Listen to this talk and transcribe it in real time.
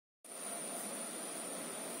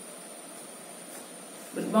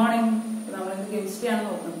Good morning. We are going to chemistry.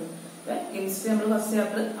 Chemistry first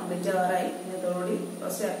chapter complete.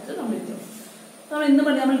 First chapter complete. So, we will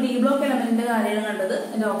do D block element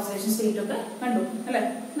and oxidation state. We will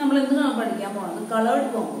do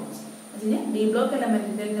colored compounds. D block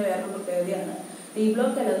element D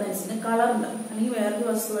block elements in color. We will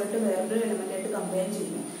element combine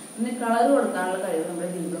the color D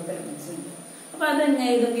block elements.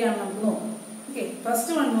 Okay,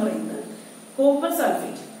 first one more copper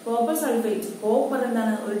sulfate. Copper sulfate, copper is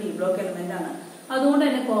D block element. That's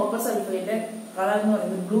why copper sulfate color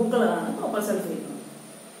blue color copper sulfate.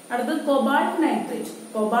 That's cobalt nitrate.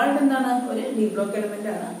 Cobalt is D block element.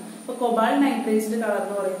 So, cobalt nitrate's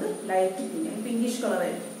color is light pinkish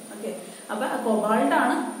color. Okay. So, cobalt is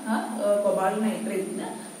cobalt nitrate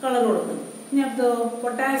color.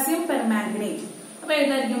 Potassium permanganate. So, D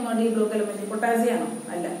block element potassium.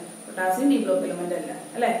 Potassium D block element.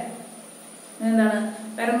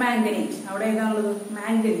 Permanganate.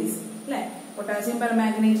 Manganese. Potassium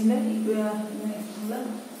permanganate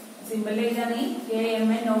symbol is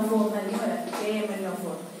KMnO4.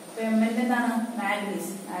 KMnO4. Manganese.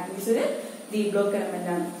 Manganese is D block element.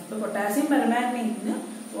 So, potassium permanganate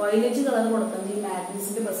violet color is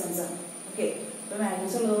manganese presence. Okay. So,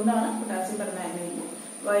 manganese is potassium permanganate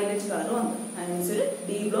violet color. Manganese is D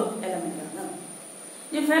block element.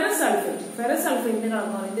 Ferrous sulfate. Ferrous sulfate is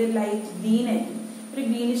light green.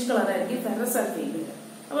 Greenish color ferrous sulfate.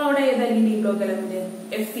 What is D block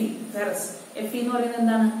element? Fe. Ferrous. Fe is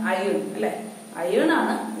iron. Iron is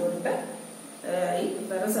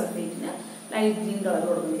ferrous sulfate light green color.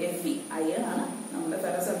 Fe. Iron is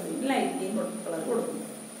ferrous sulfate light green color.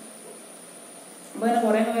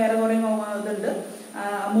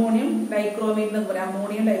 Ammonium dichromate.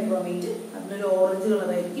 Ammonium dichromate. That is orange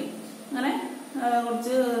color. D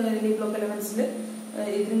block elements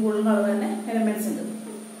golden color elements.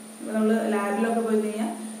 We lab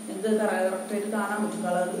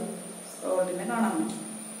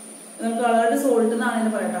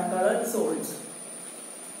colored salts.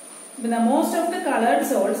 Most of the colored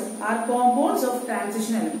salts are compounds of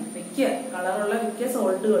transition element. Color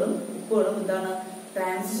salt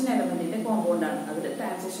transition element compound.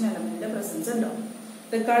 Transition element presence.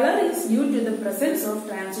 The color is due to the presence of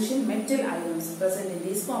transition metal ions present in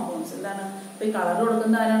these compounds. The color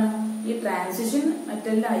is transition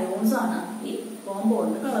metal ions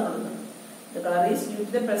compound color. The color is due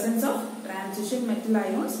to the presence of transition metal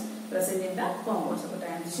ions present in the compounds. So,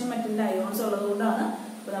 transition metal ions are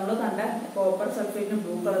copper sulfate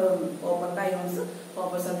blue color, copper ions,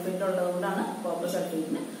 copper sulfate copper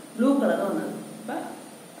sulfate blue color. That's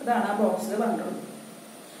the box.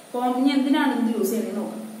 Compounds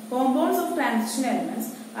of transition elements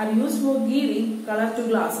are used for giving color to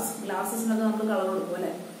glasses. Glasses are color.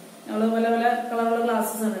 Color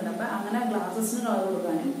glasses are glasses oil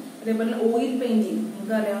painting. Oil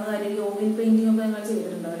painting oil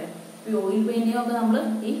painting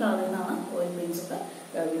oil paints.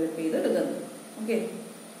 Okay.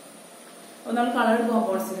 Colored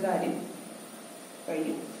compounds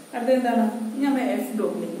F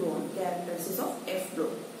block. Characteristics of F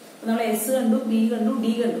block. S and B and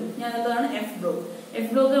D and F block.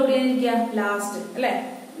 F block is last.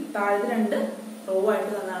 Row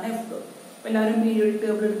F block. Periodic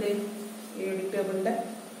table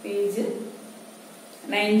page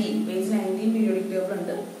 19. Page 19 periodic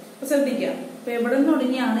table. So,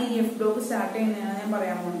 F block start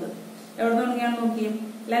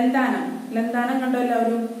Lanthanum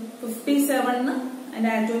 57 and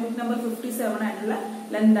atomic number 57 and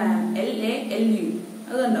lanthanum LALU.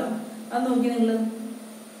 That's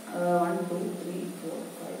 1, 2, 3, 4,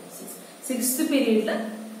 5, 6. Sixth period,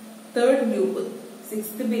 third group.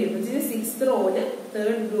 Sixth period, which is sixth row,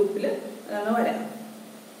 third group.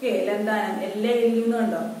 Okay, lanthanum LALU.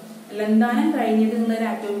 Lanthanum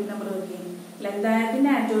atomic number. Lanthanum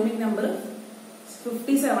atomic number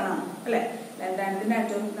 57. Lanthanum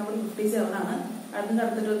atomic number 57.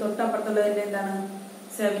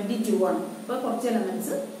 That's 72. So, elements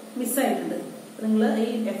miss.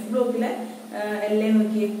 F block LA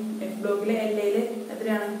F block LA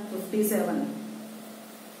 57.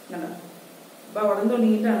 Now,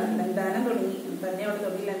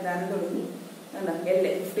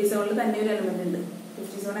 57 element.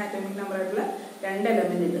 57 atomic number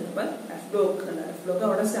element. F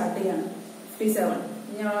block start 57.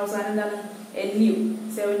 LU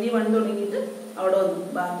 71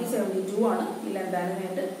 Baki 72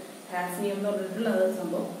 half name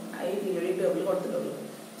periodic table.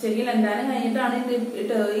 Checking and then element.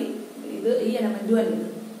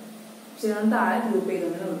 Group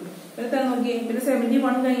പിന്നെ നോക്കിയേ, പിന്നെ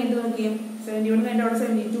 71 കഴിഞ്ഞിട്ട് നോക്കിയേ, 71 കഴിഞ്ഞിട്ട് അവിടെ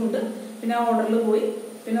 72 ഉണ്ട്. പിന്നെ ആ ഓർഡറിൽ പോയി.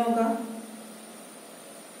 പിന്നെ നോക്കാം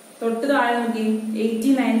തൊട്ട് താഴെ നോക്കി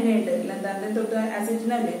 89 കഴിഞ്ഞിട്ട് എന്താണ് തൊട്ട്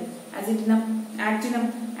അസിറ്റിനം അല്ലേ, അസിറ്റിനം ആക്ടിനം,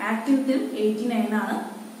 ആക്ടിനത്തിൽ 89 ആണ്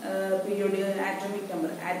periodic atomic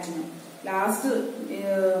number ആക്ടിനം. Last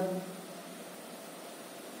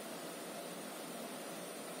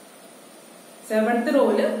 7th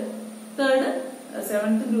റോയില് third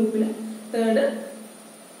 7th ഗ്രൂപ്പില് തേർഡ്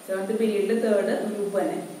 7th പീരീഡില് തേർഡ് ഗ്രൂപ്പ്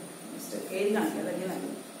തന്നെ എഴുതി കാണിക്കാം. അതൊക്കെ നല്ലത്.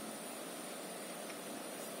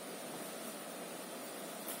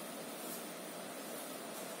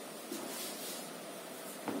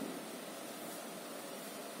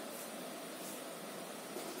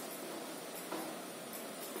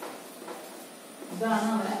 ഇതാണ്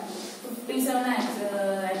നമ്മുടെ 57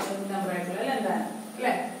 ആറ്റോമിക് നമ്പർ ആയിട്ടുള്ള എന്താണ്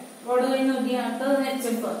അല്ലെ. ബോർഡ് കഴിഞ്ഞ് നോക്കി അടുത്തത്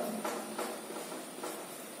HF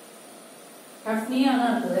ഹഫ്നിയാണ്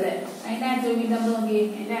അടുത്തത് അല്ലെ. അതിന്റെ ആറ്റോമിക് നമ്പർ നോക്കി,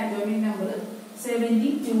 അതിന്റെ ആറ്റോമിക് നമ്പർ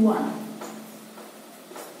 72 ആണ്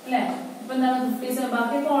അല്ലെ. ഇപ്പൊ എന്താണ് 57.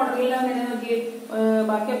 ബാക്കിയൊക്കെ ഓർഡറിലാണ് തന്നെ നോക്കി,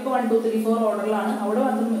 ബാക്കിയൊക്കെ 1 2 3 4 ഓർഡറിലാണ്. അവിടെ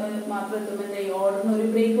മാത്രം എത്തുമ്പോൾ ഓർഡറിന് ഒരു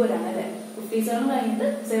ബ്രേക്ക് വരാണ് അല്ലെ. 57 കഴിഞ്ഞിട്ട്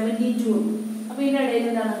 72. അപ്പൊ ഇതിന്റെ ഇടയിൽ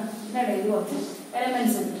എന്താണ്, ഇതിന്റെ ഇടയിൽ കുറച്ച്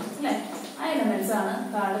എലമെന്റ്സ് ഉണ്ട് അല്ലെ. ആ എലമെന്റ്സ് ആണ്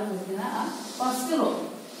താഴെ കൊടുക്കുന്ന ആ ഫസ്റ്റ് റോ.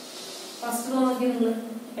 ഫസ്റ്റ് റോ നോക്കി നിങ്ങൾ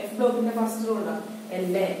എഫ് ബ്ലോക്കിന്റെ ഫസ്റ്റ് റോ ഉണ്ടാവും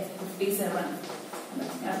എല്ലേ 57.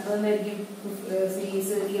 അടുത്തത് എന്തായിരിക്കും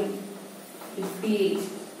സീസറിയം 58.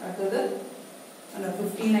 അടുത്തത്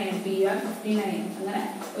 59 PR 59. അങ്ങനെ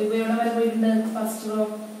ഇപ്പൊ ഇവിടെ വരെ പോയിട്ടുണ്ട്. ഫസ്റ്റ്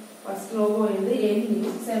റോ പോയിട്ട് N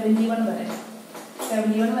 71 വരെ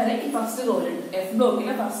 71 വരെ ഈ ഫസ്റ്റ് റോയിലുണ്ട്. എഫ്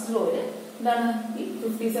ബ്ലോക്കിലെ ഫസ്റ്റ് റോയില് എന്താണ് ഈ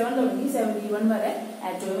 57 തുടങ്ങി 71 വരെ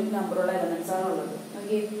ആറ്റോമിക് നമ്പറുള്ള എലമെന്റ്സ് ആണ് ഉള്ളത്.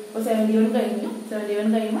 ഓക്കെ, ഇപ്പൊ 71 കഴിഞ്ഞു. 71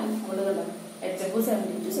 കഴിയുമ്പോൾ നമ്മള് കണ്ടു HF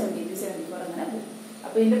 72 72 74 അങ്ങനെ പോകും.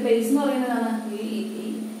 അപ്പൊ ഇതിന്റെ പ്ലേസ് എന്ന് പറയുന്നതാണ് ഈ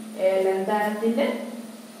ലന്താനത്തിന്റെ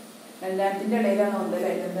ഇടയിലാണ് ഉണ്ട്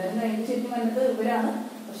അല്ലെ. ലന്താനം കഴിഞ്ഞ് ശരിക്കും വന്നത് ഇവരാണ്,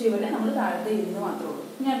 പക്ഷെ ഇവരെ നമ്മൾ താഴത്തെ ഇരുന്ന് മാത്രമേ ഉള്ളൂ.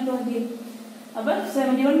 ഇനി അടുത്ത് നോക്കി, അപ്പൊ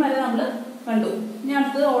 71 വരെ നമ്മള് കണ്ടു. ഇനി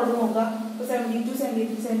അടുത്തത് ഓർഡർ നോക്കാം. ഇപ്പൊ 72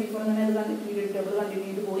 73 74 അങ്ങനെ അത് പീരിയഡ് ടേബിൾ കണ്ടിന്യൂ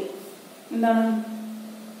ചെയ്ത് പോയി. എന്താണ്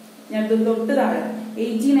ഞാൻ തൊട്ട് താഴെ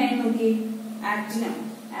 89 നോക്കി, ആക്ടിനം.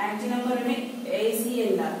 ആക്ടിനം എന്ന് പറയുന്നത്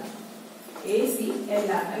ACLR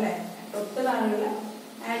അല്ലെ. തൊട്ട് താഴെയുള്ള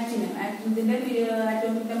ആക്ടിനം. ആക്ടിനത്തിന്റെ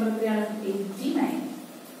ആറ്റോമിക് നമ്പർ എത്രയാണ് 89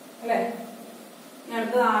 അല്ലെ.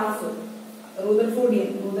 അടുത്തത് RF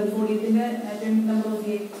റൂദർഫോർഡിയത്തിന്റെ ആറ്റോമിക് നമ്പർ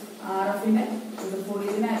നോക്കി. RFന്റെ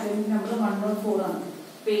റൂദർഫോർഡിയത്തിന്റെ ആറ്റോമിക് നമ്പർ 104 ആണ്.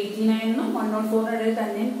 ഇപ്പൊ 89 104 ഇടയിൽ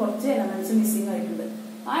തന്നെ കുറച്ച് എലമെന്റ്സ് മിസ്സിംഗ് ആയിട്ടുണ്ട്.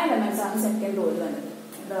 ആ എലമെന്റ്സ് ആണ് സെക്കൻഡ് റോയിൽ വന്നത്.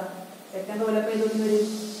 എന്താ സെക്കൻഡ് റോയിൽ അപ്പൊ ഇതൊക്കെ ഒരു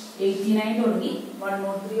 89 തുടങ്ങി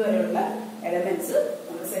 103 വരെയുള്ള എലമെന്റ്സ്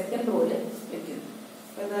നമ്മൾ സെക്കൻഡ് റോയിൽ വെക്കുന്നു.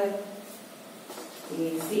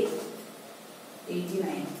 AC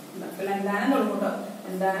 89. എന്താനം തുടങ്ങും കേട്ടോ.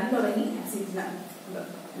 എന്താനം തുടങ്ങി അസിറ്റിനം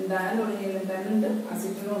ഉണ്ട്,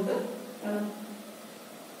 അസിറ്റിനും ഉണ്ട്.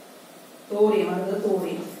 തോറിയം, അടുത്തത്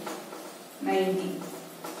തോറിയം 90.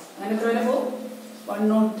 അങ്ങനെ എത്ര വരെ പോകും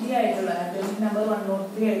 103 ആയിട്ടുള്ള ആറ്റോമിക് നമ്പർ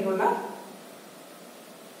 103 ആയിട്ടുള്ള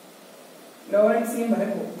ലോറൻസിയം വരെ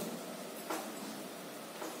പോകും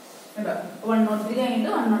കേട്ടോ. 103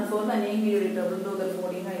 കഴിഞ്ഞിട്ട് 104 തന്നെ പീരിയോഡിക് ടേബിൾ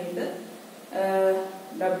റൂദർഫോർഡിയം കഴിഞ്ഞിട്ട്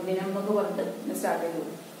ഡബ്ലിനം എന്നൊക്കെ പറഞ്ഞിട്ട് സ്റ്റാർട്ട് ചെയ്തു.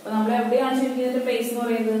 അപ്പൊ നമ്മൾ എവിടെയാണ് ശരിക്കും ഇതിന്റെ പ്ലേസ് എന്ന്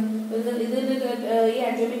പറയുന്നത്? ഈ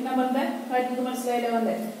ആറ്റോമിക് നമ്പറിന്റെ കാര്യം മനസ്സിലായല്ലോ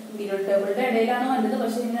അല്ലേ. പീരിയോഡിക് ടേബിളിന്റെ ഇടയിലാണ് വന്നത്,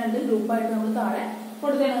 പക്ഷെ ഇതിന് രണ്ട് ഗ്രൂപ്പായിട്ട് നമ്മൾ താഴെ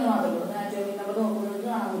കൊടുത്തേണ്ടത് മാത്രമേ ഉള്ളൂ. ആറ്റോമിക് നമ്പർ നോക്കുന്നത്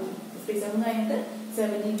കാണാൻ പറ്റും. 57 കഴിഞ്ഞിട്ട്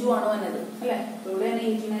 72 ആണ് വന്നത് അല്ലെ. ഇവിടെ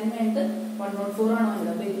 89 കഴിഞ്ഞിട്ട് 104 ആണ് വന്നത്.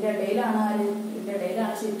 അപ്പൊ ഇതിന്റെ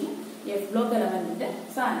ഇടയിലാണ് ശരിക്കും എഫ് ബ്ലോക്ക് എലമെന്റിന്റെ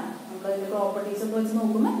സ്ഥാനം. നമ്മൾ അതിന്റെ പ്രോപ്പർട്ടീസ് ഒക്കെ വെച്ച്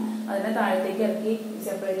നോക്കുമ്പോൾ അതിനെ താഴത്തേക്ക് ഇറക്കി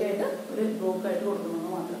സെപ്പറേറ്റ് ആയിട്ട് ഒരു ബ്ലോക്ക് ആയിട്ട്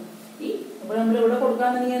കൊടുക്കണമെന്ന് മാത്രം. അപ്പൊ നമ്മൾ ഇവിടെ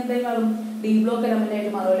കൊടുക്കാന്നുണ്ടെങ്കിൽ എന്തായി മാറും? ഡി ബ്ലോക്ക് എലമെന്റ്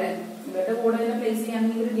ആയിട്ട് മാറും അല്ലെ. ഇവരുടെ കൂടെ തന്നെ പ്ലേസ്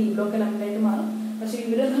ചെയ്യുകയാണെങ്കിൽ ഒരു ഡി ബ്ലോക്ക് എലമെന്റ് ആയിട്ട് മാറും. പക്ഷെ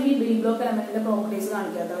ഇവരൊന്നും ഈ ഡി ബ്ലോക്ക് എലമെന്റിന്റെ പ്രോപ്പർട്ടീസ്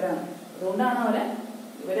കാണിക്കാത്തവരാണ്. അതുകൊണ്ടാണ്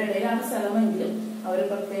ഇവരുടെ ഇടയിലാണ് സ്ഥലമെങ്കിലും അവർ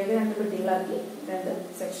പ്രത്യേക രണ്ട് പെട്ടികളാക്കി രണ്ട്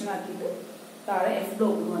സെക്ഷൻ ആക്കിയിട്ട് താഴെ എഫ്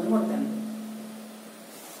ബ്ലോക്ക് വന്ന് കൊടുത്തത്.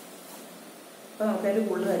 അപ്പൊ നമുക്കതിന്റെ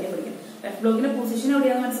കൂടുതൽ കാര്യം പഠിക്കാം. എഫ് ബ്ലോക്കിന്റെ പൊസിഷൻ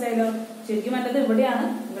എവിടെയാണെന്ന് മനസ്സിലായല്ലോ. ശരിക്കും വേണ്ടത് ഇവിടെയാണ്,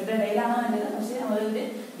 ഇവരുടെ ഇടയിലാണ് വേണ്ടത്. പക്ഷെ അവരുടെ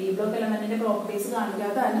ഡി ബ്ലോക്ക് എലമെന്റിന്റെ പ്രോപ്പർട്ടീസ്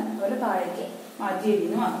കാണിക്കാത്ത തന്നെ അവരെ താഴേക്ക് മാറ്റി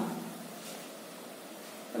എഴുതിയെന്ന് മാത്രം.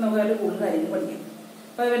 അപ്പൊ നമുക്ക് അതിന്റെ കൂടുതൽ കാര്യങ്ങൾ പഠിക്കാം.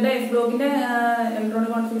 അപ്പൊ ഇവരുടെ എഫ് ബ്ലോക്കിന്റെ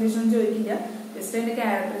ഇലക്ട്രോണിക് കോൺഫിഗറേഷൻ ചോദിക്കില്ല, ജസ്റ്റ് അതിന്റെ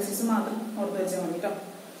ക്യാരക്ടറിസ്റ്റിക്സ് മാത്രം ഓർത്ത് വെച്ചാൽ മതി കേട്ടോ.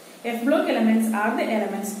 F block elements are the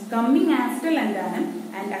elements coming after lanthanum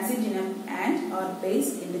and acidinum and are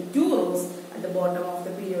placed in the two rows at the bottom of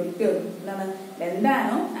the periodic table. എന്താണ്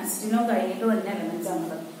ലന്താനോ അസിഡിനോ കഴിഞ്ഞിട്ട് വരുന്ന എലമെന്റ്സ്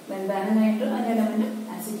ആണ്. ലന്താനം കഴിഞ്ഞിട്ട് അതിന്റെ എലമെന്റ്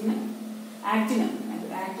ആക്ടിനം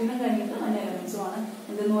കഴിഞ്ഞിട്ട് അതിന്റെ എലമെന്റ്സും ആണ്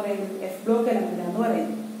എന്തെന്ന് പറയുന്നത് എഫ് ബ്ലോക്ക് എലമെന്റ് എന്ന്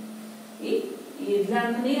പറയുന്നത്.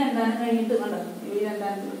 ഇതിലാണെന്നുണ്ടെങ്കിൽ രണ്ടാനും കഴിഞ്ഞിട്ട് കണ്ടോ ഈ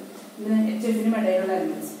രണ്ടാനും ഇതിന് HFനും ഇടയിലുള്ള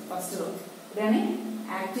എലമെന്റ്സ് ഫസ്റ്റ് റോ. ഇതാണ്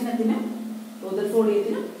ആക്റ്റിനത്തിനും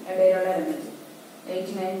റുദർഫോർഡിയത്തിനും ഇടയിലുള്ള എലമെന്റ്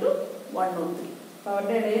 89 to 103. അപ്പൊ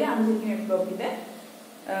അവരുടെ ഇടയിലാണ് ശരിക്കും എഫ് ബ്ലോക്കിന്റെ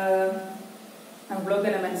ബ്ലോക്ക്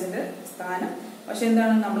എലമെന്റ്സിന്റെ സ്ഥാനം. പക്ഷെ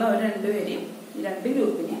എന്താണ് നമ്മൾ അവർ രണ്ടുപേരെയും ഈ രണ്ട്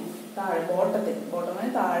ഗ്രൂപ്പിനെ താഴെ ബോട്ടത്തിന്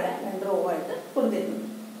താഴെ രണ്ട് റോ ആയിട്ട് കൊടുത്തിരുന്നു.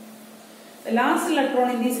 The last electron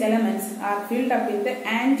in these elements are filled up with the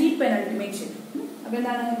anti-penultimate shell. അപ്പൊ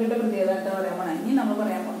എന്താണ് ഇവരുടെ പ്രത്യേകത പറയാൻ പോണേ? ഇനി നമ്മൾ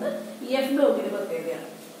പറയാൻ പോകുന്നത് ഈ എഫ് ബ്ലോക്കിന്റെ പ്രത്യേകതയാണ്.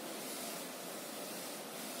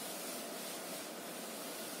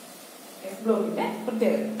 എഫ് ബ്ലോക്കിന്റെ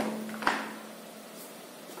പ്രത്യേകത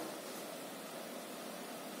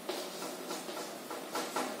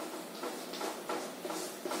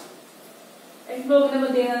എഫ് ബ്ലോക്കിന്റെ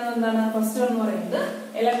പ്രത്യേകത എന്താണ്? ഫസ്റ്റ് എന്ന് പറയുന്നത്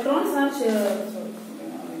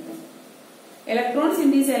electrons in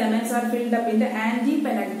these elements are filled up in the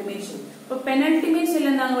anti-penultimate shell. അപ്പൊ പെനൾട്ടിമേറ്റ് ഷെൽ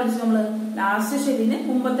എന്താണെന്ന് പഠിച്ചത് നമ്മള്? ലാസ്റ്റ് ഷെല്ലിന്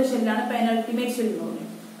മുമ്പത്തെ ഷെല്ലാണ് പെനൾട്ടിമേറ്റ് ഷെൽ എന്ന്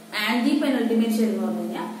പറയുന്നത്. ആന്റി പെനൾട്ടിമേറ്റ് ഷെൽ എന്ന് പറഞ്ഞു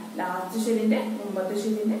കഴിഞ്ഞാൽ ലാസ്റ്റ് ഷെല്ലിന്റെ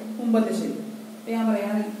മുമ്പത്തെ ഷെല്ല്. അപ്പൊ ഞാൻ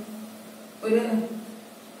പറയാം ഒരു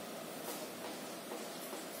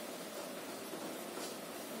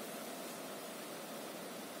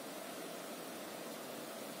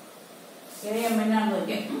ആണെന്ന്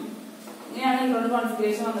നോക്കിയാൽ ഇങ്ങനെയാണ് ഇവരുടെ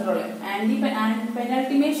കോൺഫിഗറേഷൻ വന്നിട്ടുള്ളത്.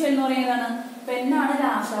 പെനൾട്ടിമേറ്റ് ഷെൽ എന്ന് പറയുന്നതാണ് പെന്നാണ്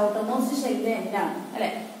ലാസ്റ്റ് ഔട്ടർമോസ്റ്റ് ഷെല്ലിന്റെ എൻഡാണ് അല്ലെ.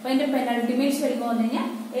 അപ്പൊ അതിന്റെ പെനൾട്ടിമേറ്റ് ഷെൽ എന്ന് പറഞ്ഞു കഴിഞ്ഞാൽ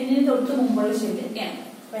എന്നിന് തൊട്ട് മുമ്പുള്ള shell M.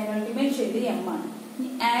 Penultimate shell M ആണ്.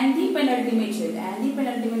 ആന്റി പെനൾട്ടിമേറ്റ് ഷെൽ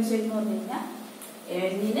എന്ന് പറഞ്ഞു കഴിഞ്ഞാൽ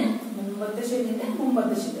എന്നിന് ഷെല്ലിന്റെ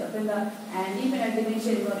മുമ്പത്തെ ഷെല്ല്. അപ്പൊ എന്താ ആന്റി പെനൾട്ടിമേറ്റ്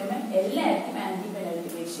ഷെൽ എന്ന് പറയുമ്പോൾ എല്ലാവർക്കും ആന്റി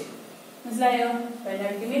പെനൾട്ടിമേറ്റ് ഷെൽ. മനസ്സിലായോ?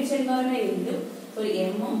 പെനൾട്ടിമേറ്റ് ഷെൽ എന്ന് പറയുമ്പോൾ എല്ലും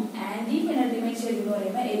എമ്മും ആന്റി പെനൾട്ടിമേറ്റ് ഷെൽ എന്ന്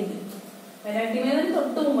പറയുമ്പോൾ എല്ലും. പെനൾട്ടിമേറ്റ്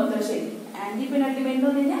തൊട്ട് മുമ്പത്തെ ഷെല്ല്, ആന്റി പെനൾട്ടിമേറ്റ് എന്ന്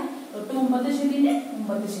പറഞ്ഞു കഴിഞ്ഞാൽ തൊട്ട് മുമ്പത്തെ ഷെല്ലിന്റെ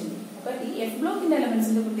മുമ്പത്തെ ഷെല്ല്. അപ്പൊ ഈ എഫ് ബ്ലോക്കിന്റെ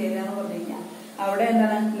എലമെന്റ്സിന്റെ പ്രത്യേകത എന്ന് പറഞ്ഞു കഴിഞ്ഞാൽ അവിടെ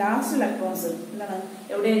എന്താണ് ലാസ്റ്റ് ഇലക്ട്രോൺസ് എന്താണ്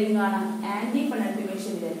എവിടെയായിരിക്കും കാണാം? ആന്റി പെനൾട്ടിമേറ്റ്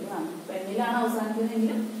ഷെല്ലിലായിരിക്കും കാണാം. പെന്നിലാണ്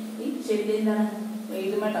അവസാനിക്കുന്നതെങ്കിലും ഈ ഷെല്ലിൽ എന്താണ്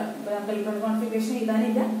എഴുതുമട്ടോ. ഇപ്പൊ നമുക്ക് ഇലക്ട്രോണിക് കോൺഫിഗറേഷൻ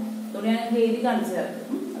എഴുതാനില്ല, അതുകൊണ്ട് ഞാൻ നിങ്ങൾക്ക് എഴുതി കാണിച്ചു തരാം.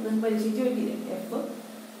 അത് പരീക്ഷിച്ച് വെക്കില്ല. എഫ്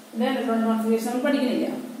ഇലക്ട്രോണിക് കോൺഫിഗറേഷൻ നമ്മൾ പഠിക്കുന്നില്ല.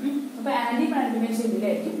 അപ്പൊ ആന്റി പെനൾട്ടിമേറ്റ്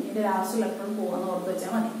ഷെല്ലിലായിരിക്കും ഇതിന്റെ ലാസ്റ്റ് ഇലക്ട്രോൺ പോവാന്ന് ഓർത്ത്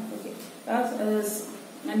വെച്ചാൽ മതി. ഓക്കെ,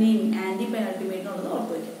 ആന്റി പെനൾട്ടിമേറ്റ് ഉള്ളത്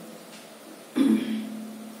ഓർത്ത് വെക്കാം.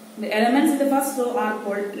 The elements in the first row are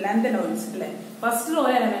called lanthanoids. First row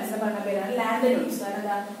elements പറയുന്ന പേരാണ് lanthanoids. കാരണം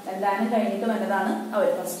എന്താ കഴിഞ്ഞിട്ട് വന്നതാണ് അവർ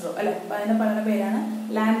ഫസ്റ്റ് റോ അല്ലെ. അപ്പൊ അതിന്റെ പറയുന്ന പേരാണ്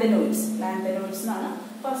lanthanoids. Lanthanoids എന്നാണ്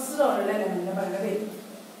ഫസ്റ്റ് റോ ഉള്ള എലമെന്റിന്റെ പറയുന്ന പേര്.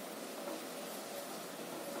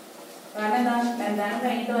 കാരണം എന്താ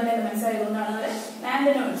കഴിഞ്ഞിട്ട് വന്ന എലമെന്റ്സ് ആയതുകൊണ്ടാണ് അവരെ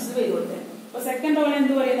lanthanoids പേര് കൊടുത്തത്. അപ്പൊ സെക്കൻഡ് റോയിൽ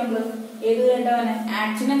എന്ത് പറയും നമ്മള്? ഏത് കഴിഞ്ഞിട്ടാണ്?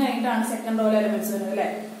 ആക്റ്റിനും കഴിഞ്ഞിട്ടാണ് സെക്കൻഡ് റോയിലെ എലമെന്റ്സ് വരുന്നത് അല്ലെ.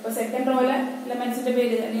 അപ്പൊ സെക്കൻഡ് റോയിലെ എലമെന്റ്സിന്റെ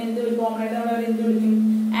പേര് എന്ത് കോമൺ ആയിട്ട് നമ്മൾ എന്ത് വിളിക്കും?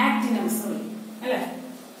 ആക്റ്റിനംസ് എന്ന് വിളിക്കും അല്ലെ.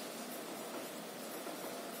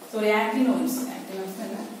 സോറി, ആക്റ്റിനോയിഡ്സ്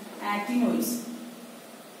അല്ല, ആക്റ്റിനോയിഡ്സ്.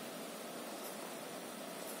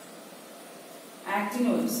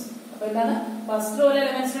 അപ്പൊ എന്താണ്? ഫസ്റ്റ് റോയിലെ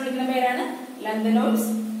എലമെന്റ്സിനെ വിളിക്കുന്ന പേരാണ് lanthanoids,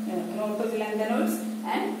 lanthanoids,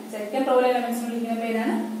 and സെക്കൻഡ് റോയിലെ എലമെന്റ്സിനെ വിളിക്കുന്ന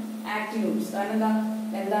പേരാണ് ആക്റ്റിനോയിഡ്സ്. കാരണം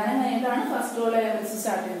എന്താണ് കഴിഞ്ഞിട്ടാണ് ഫസ്റ്റ് റോയിലെ എലമെന്റ്സ്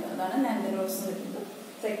സ്റ്റാർട്ട് ചെയ്യുന്നത്. അതാണ് lanthanoids എന്ന് വിളിക്കുന്നത്.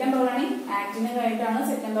 സെക്കൻഡ് റോളാണ് ആക്റ്റിനും കഴിഞ്ഞിട്ടാണ്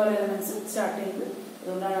സെക്കൻഡ് റോയിലെ എലമെന്റ്സ് സ്റ്റാർട്ട് ചെയ്യുന്നത്.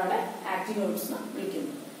 അതുകൊണ്ടാണ് അവിടെ ആക്റ്റിനോയിഡ്സ് എന്ന്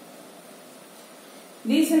വിളിക്കുന്നത്.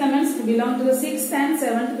 These elements belong to the 6th and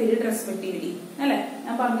 7th period respectively. അല്ലെ,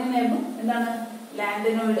 ഞാൻ പറഞ്ഞിരുന്നു എന്താണ്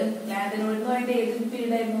ലാന്തനോയിഡ്. ലാന്തനോയിഡ് എന്ന് പറയുന്നത് ഏത്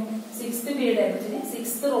പീരീഡ് ആയിരുന്നു? 6th പീരീഡ് ആയിരുന്നു.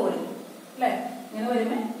 6th റോയിൽ അല്ലെ. ഇങ്ങനെ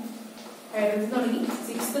വരുമ്പോ ഹൈഡ്രജൻ തുടങ്ങി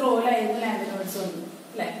 6th റോയിലായിരുന്നു ലാന്തനോയിഡ്സ് വന്നത്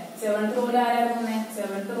അല്ലെ. 7th റോയിൽ ആരായിരുന്നു?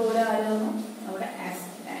 7th റോയിൽ ആരായിരുന്നു? നമ്മുടെ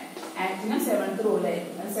ആക്റ്റിനും 7th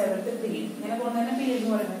റോയിലായിരുന്നു. 7th പീരീഡ് ഇങ്ങനെ പോകുന്നതിന് പീരീഡ്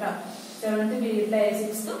എന്ന് പറയുന്നത് കേട്ടോ. 7th പീരീഡിലായ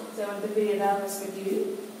 6th 7th പീരീഡ് ആ റെസ്പെക്റ്റീവ്ലി.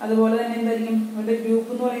 അതുപോലെ തന്നെ എന്തായിരിക്കും അവരുടെ ഗ്രൂപ്പ്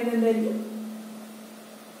എന്ന് പറയുന്നത്? എന്തായിരിക്കും?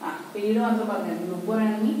 പീരീഡ് മാത്രം പറഞ്ഞാൽ ഗ്രൂപ്പ്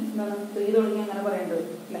പറയുകയാണെങ്കിൽ എന്താണ് 3 തുടങ്ങി അങ്ങനെ പറയേണ്ടി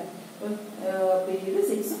വരും അല്ലെ. പീരീഡ്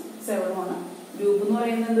 6 7 ആണ്. ഗ്രൂപ്പ് എന്ന്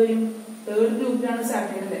പറയുന്നത് എന്തുവരും? തേർഡ് ഗ്രൂപ്പിലാണ് സ്റ്റാർട്ട്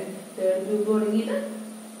ചെയ്യുന്നത്. തേർഡ് ഗ്രൂപ്പ് തുടങ്ങിയിട്ട്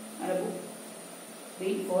അങ്ങനെ പോകും.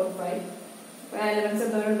 3 4 5 എലമെന്റ്സ്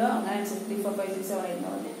എന്തോരുണ്ടോ അങ്ങനെ 3 4 5 6 7 8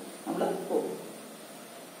 പറഞ്ഞ് നമ്മൾ പോകും.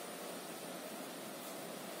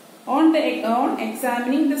 On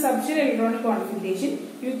examining the subshell electronic configuration,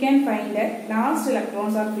 you can find that last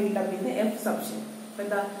electrons are filled up in the F subshell. അപ്പൊ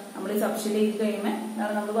എന്താ നമ്മൾ ഈ സബ്ഷെല്ലിലേക്ക് കഴിയുമ്പോൾ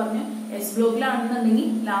നമ്മൾ പറഞ്ഞു S ബ്ലോക്കിലാണെന്നുണ്ടെങ്കിൽ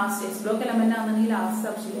last S block element ആണെന്നുണ്ടെങ്കിൽ ലാസ്റ്റ്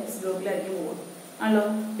സബ്ഷെൽ എസ് ബ്ലോക്കിലായിരിക്കും പോകും ആണല്ലോ.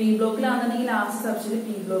 പി ബ്ലോക്കിലാണെന്നുണ്ടെങ്കിൽ ലാസ്റ്റ് സബ്ഷെൽ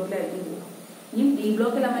പി ബ്ലോക്കിലായിരിക്കും പോകും. ഇനി ഡി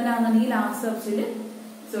ബ്ലോക്ക് എലമെന്റ് ആണെന്നുണ്ടെങ്കിൽ ലാസ്റ്റ്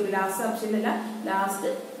സബ്ഷെൽ അല്ല ലാസ്റ്റ്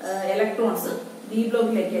ഇലക്ട്രോൺസ് ഡി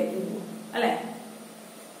ബ്ലോക്കിലേക്കായിരിക്കും പോകും അല്ലെ.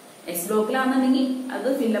 എസ് ബ്ലോക്കിലാണെന്നുണ്ടെങ്കിൽ അത്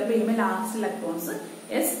ഫില്ലപ്പ് ചെയ്യുമ്പോൾ ലാസ്റ്റ് ഇലക്ട്രോൺസ്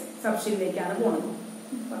എസ് സബ്ഷെല്ലിലേക്കാണ് പോകുന്നത്.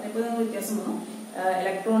 പറഞ്ഞപ്പോൾ നിങ്ങൾ വ്യത്യാസം വന്നു.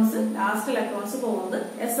 ഇലക്ട്രോൺസ് ലാസ്റ്റ് ഇലക്ട്രോൺസ് പോകുന്നത്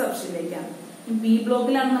എസ് സബ്ഷെല്ലിലേക്കാണ്. പി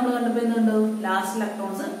ബ്ലോക്കിലാണ് നമ്മൾ കണ്ടപ്പോൾ എന്തുണ്ട്, ലാസ്റ്റ്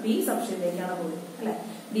ഇലക്ട്രോൺസ് പി സബ്ഷെല്ലിലേക്കാണ് പോയത് അല്ലെ.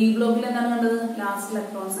 ഡി ബ്ലോക്കിൽ എന്താണ് കണ്ടത്, ലാസ്റ്റ്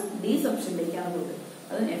ഇലക്ട്രോൺസ് ഡി സബ്ഷെല്ലിലേക്കാണ് പോയത്.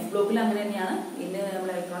 അത് എഫ് ബ്ലോക്കിൽ അങ്ങനെ തന്നെയാണ്. ഇതിന് നമ്മൾ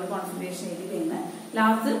ഇലക്ട്രോണിക് കോൺഫിഗറേഷൻ എഴുതി കഴിഞ്ഞാൽ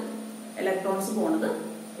ലാസ്റ്റ് ഇലക്ട്രോൺസ് പോണത്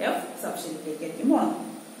എഫ് സബ്ഷെല്ലിലേക്കായിരിക്കും പോകണം.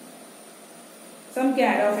 Some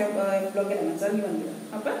carry of F block elements ആണ് given here.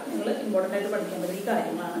 അപ്പൊ നിങ്ങൾ ഇമ്പോർട്ടന്റ് ആയിട്ട് പഠിക്കേണ്ടത് ഈ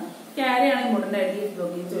കാര്യങ്ങളാണ്. ക്യാരി ആണ് ഇമ്പോർട്ടന്റ് ആയിട്ട് എഫ്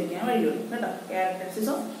ബ്ലോക്കിൽ ചോദിക്കാൻ വഴിയുള്ളൂ കേട്ടോ.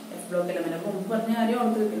 Characteristics of F block element. അപ്പൊ മുമ്പ് പറഞ്ഞ കാര്യം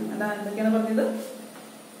ഓർത്ത് വെക്കണം. എന്തൊക്കെയാണ് പറഞ്ഞത്,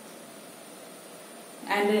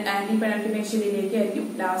 ആന്റി പെനൾട്ടിമേറ്റ് ഷെല്ലിലേക്ക് ആയിരിക്കും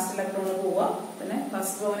ലാസ്റ്റ് ഇലക്ട്രോൺ പോവുക. പിന്നെ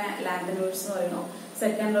ഫസ്റ്റ് റോവിനെ ലാൻഡനോയിഡ്സ് എന്ന് പറയുന്നു,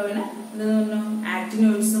 സെക്കൻഡ് റോവിനെ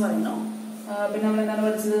ആക്ടിനോയിഡ്സ് എന്ന് പറയുന്നു. പിന്നെ നമ്മൾ എന്താണ്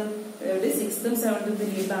പഠിച്ചത്, സിക്സ്തും സെവൻത്തും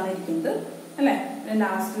പീരീഡിലാണ് ഇരിക്കുന്നത് അല്ലെ. പിന്നെ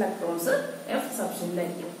ലാസ്റ്റ് ഇലക്ട്രോൺസ് എഫ്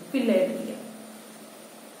സബ്ഷെല്ലിലായിരിക്കും ഫില്ലായിട്ടിരിക്കുക.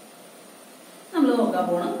 നമ്മൾ നോക്കാൻ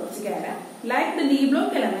പോകണം കുറച്ച് കാര്യം. Like the D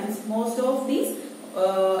block elements most of these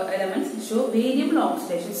elements show variable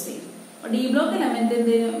oxidation state. D block element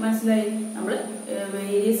എന്ത് മനസ്സിലായി, നമ്മൾ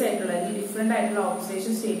വേരിയസ് ആയിട്ടുള്ള ഡിഫറെന്റ് ആയിട്ടുള്ള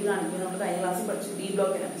ഓക്സിഡേഷൻ സ്റ്റേറ്റ് കാണിക്കുന്നത് നമ്മൾ കഴിഞ്ഞ ക്ലാസ്സിൽ പഠിച്ചു ഡി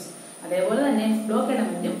ബ്ലോക്ക് എലമെന്റ്സ്. അതേപോലെ തന്നെ F block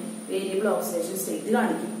എലമെന്റും variable oxidation state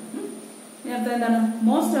കാണിക്കും. അടുത്ത എന്താണ്,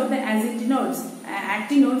 most of the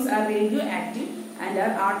actinoids R radio active and R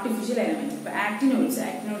artificial element. ഇപ്പൊ ആക്ടിനോയിഡ്സ്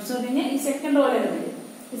എന്ന് പറഞ്ഞു കഴിഞ്ഞാൽ ഈ സെക്കൻഡ് റോൾ എലമെന്റ്.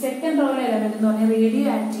 ഈ സെക്കൻഡ് റോൾ എലമെന്റ് എന്ന് പറഞ്ഞാൽ റേഡിയോ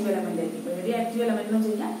ആക്റ്റീവ് എലമെന്റ് ആയിരിക്കും. റേഡിയോ ആക്റ്റീവ് എലമെന്റ് എന്ന്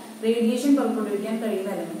വെച്ച് കഴിഞ്ഞാൽ റേഡിയേഷൻ പുറപ്പെടുവിക്കാൻ കഴിയുന്ന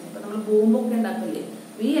എലമെന്റ്. ഇപ്പൊ നമ്മൾ ബോംബൊക്കെ ഉണ്ടാക്കില്ലേ,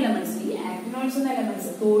 ഈ എലമെന്റ്സ്, ഈ ആക്ടിനോയിഡ്സ് എന്ന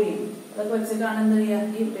എലമെന്റ്സ് തോറിയം അതൊക്കെ വെച്ചിട്ടാണ് എന്ത് ചെയ്യുക,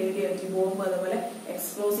 ഈ റേഡിയോ ആക്റ്റീവ് ബോംബ് അതുപോലെ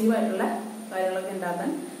എക്സ്പ്ലോസീവ് ആയിട്ടുള്ള കാര്യങ്ങളൊക്കെ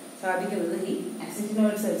ഉണ്ടാക്കാൻ സാധിക്കുന്നത് ഈ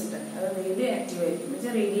ആക്സിറ്റിനോയിഡ്സ് വെച്ചിട്ടാണ്. അത് റേഡിയോ ആക്റ്റീവ് ആയിരിക്കും. എന്ന്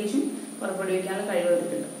വെച്ചാൽ റേഡിയേഷൻ പുറപ്പെടുവിക്കാനുള്ള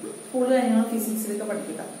കഴിവെടുക്കുന്നുണ്ട്. കൂടുതൽ കാര്യങ്ങൾ ഫിസിക്സിലൊക്കെ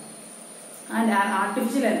പഠിക്കുക. And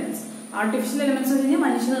artificial elements. Artificial elements എന്ന് കഴിഞ്ഞാൽ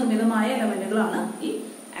മനുഷ്യനിർമ്മിതമായ എലമെന്റുകളാണ് ഈ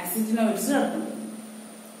ആക്സിറ്റിനോയിഡ്സ് നടക്കുന്നത്.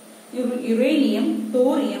 Uranium,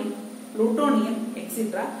 thorium, plutonium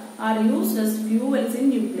etcetera are used as fuels in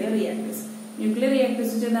nuclear reactors. Nuclear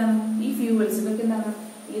reactors എന്താണ്, ഈ ഫ്യൂവൽസ് ഇതൊക്കെ എന്താണ്,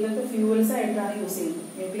 ഇതൊക്കെ ഫ്യൂവൽസ് ആയിട്ടാണ് യൂസ് ചെയ്യുന്നത്.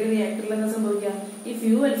 ന്യൂക്ലിയർ റിയാക്ടറിൽ എന്താ സംഭവിക്കുക, ഈ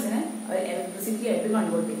ഫ്യൂവൽസിനെ ഇലക്ട്രിസിറ്റി ആയിട്ട്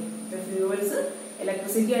കൺവേർട്ട് ചെയ്യും. ഫ്യൂവൽസ്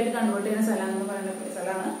ഇലക്ട്രിസിറ്റി ആയിട്ട് കൺവേർട്ട് ചെയ്യുന്ന സ്ഥലം എന്ന് പറയുന്ന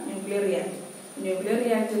സ്ഥലമാണ് ന്യൂക്ലിയർ റിയാക്ടർ. ന്യൂക്ലിയർ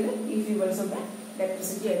റിയാക്ടറിൽ ഈ ഫ്യൂവൽസ് ഒക്കെ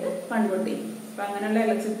ഇലക്ട്രിസിറ്റി ആയിട്ട് കൺവേർട്ട് ചെയ്യും. അപ്പൊ അങ്ങനെയുള്ള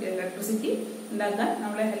ഇലക്ട്രിസിറ്റി ഉണ്ടാക്കാൻ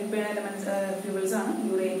നമ്മളെ ഹെൽപ്പ് ചെയ്യുന്ന എലമെന്റ്സ് ഫ്യൂവൽസ് ആണ്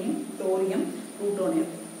uranium, thorium, plutonium.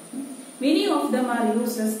 Many of them are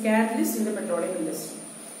used as catalyst in the petroleum industry.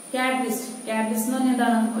 Catalyst എന്ന് പറഞ്ഞാൽ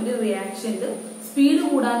എന്താണ്, ഒരു റിയാക്ഷന്റെ സ്പീഡ്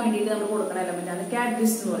കൂടാൻ വേണ്ടിയിട്ട് നമ്മൾ കൊടുക്കുന്ന എലമെന്റ് ആണ്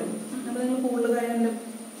കാറ്റലിസ്റ്റ് എന്ന് പറയുന്നത്. അപ്പൊ നിങ്ങൾ കൂടുതൽ കാര്യങ്ങൾ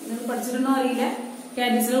നിങ്ങൾ പഠിച്ചിട്ടുണ്ടോ അറിയില്ല.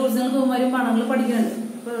 കാറ്റലിസ്റ്റിനെ കുറിച്ച് നിങ്ങൾ പോകുമ്പോൾ പണങ്ങൾ പഠിക്കുന്നുണ്ട്.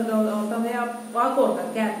 ഇപ്പൊ വാക്കോർക്കാം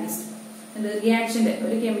കാറ്റലിസ്റ്റ്. റിയാക്ഷന്റെ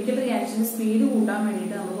ഒരു കെമിക്കൽ റിയാക്ഷന്റെ സ്പീഡ് കൂട്ടാൻ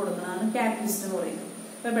വേണ്ടിയിട്ട് നമ്മൾ കൊടുക്കുന്നതാണ് കാറ്റലിസ്റ്റ് എന്ന് പറയുന്നത്.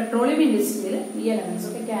 ഇപ്പൊ പെട്രോളിയം ഇൻഡസ്ട്രിയിൽ ഈ എലമെന്റ്സ്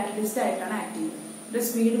ഒക്കെ കാറ്റലിസ്റ്റ് ആയിട്ടാണ് ആക്ട് ചെയ്യുന്നത്.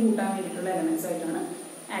 സ്പീഡ് കൂട്ടാൻ വേണ്ടിയിട്ടുള്ള എലമെന്റ്സ് ആയിട്ടാണ്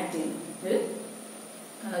ആക്ട് ചെയ്യുന്നത്. ഒരു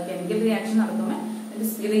കെമിക്കൽ റിയാക്ഷൻ നടക്കുമ്പോൾ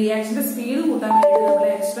റിയാക്ഷന്റെ സ്പീഡ് കൂട്ടാൻ വേണ്ടി നമ്മൾ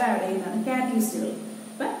എക്സ്ട്രാ ആഡ് ചെയ്യുന്നതാണ് കാറ്റലിസ്റ്റുകൾ.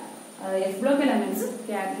 അപ്പൊ എഫ് ബ്ലോക്ക് എലമെന്റ്സ്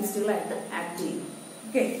കാറ്റലിസ്റ്റുകളായിട്ട് ആക്ട് ചെയ്യും.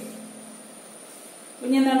 ഓക്കെ,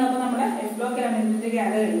 പിന്നെ എന്താണ്, അപ്പൊ നമ്മുടെ എഫ് ബ്ലോക്ക് എലമെന്റിന്റെ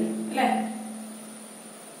ക്യാര കഴിഞ്ഞു അല്ലെ.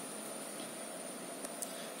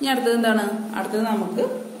 ഇനി അടുത്തത് എന്താണ്, അടുത്തത് നമുക്ക്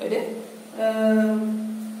ഒരു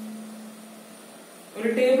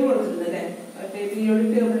ടേബിൾ കൊടുത്തിട്ടുണ്ട് അല്ലെ. ടേബിളിലൊരു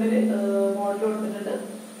മോഡൽ കൊടുത്തിട്ടുണ്ട്.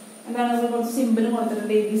 എന്താണ്, കുറച്ച് സിമ്പിൾ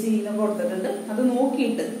കൊടുത്തിട്ടുണ്ട്, ABC എന്നൊക്കെ കൊടുത്തിട്ടുണ്ട്. അത്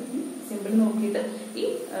നോക്കിയിട്ട് സിമ്പിൾ നോക്കിയിട്ട് ഈ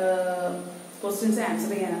ക്വസ്റ്റ്യൻസ്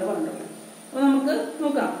ആൻസർ ചെയ്യാനാണ് പറഞ്ഞിട്ടുള്ളത്. അപ്പൊ നമുക്ക്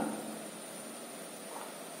നോക്കാം.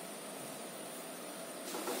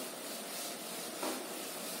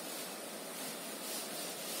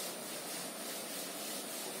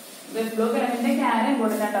 വെബ് ബ്ലോക്ക് എലമെന്റിന്റെ ക്യാര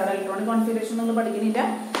ഇമ്പോർട്ടന്റ് ആയിട്ട് അവിടെ ഇലക്ട്രോണിക് കോൺഫിഗറേഷൻ നമ്മൾ പഠിക്കുന്നില്ല.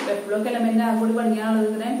 വെബ് ബ്ലോക്ക് എലമെന്റ് ആ കൂടി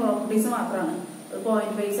പഠിക്കാനുള്ളത് പ്രോപ്പർട്ടീസ് മാത്രമാണ്.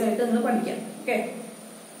 പോയിന്റ് വൈസ് ആയിട്ട് നിങ്ങൾ പഠിക്കാം. ഓക്കെ,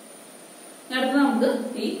 അടുത്ത് നമുക്ക്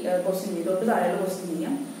ഈ ക്വസ്റ്റ്യൻ തൊട്ട് താഴെയുള്ള ക്വസ്റ്റ്യൻ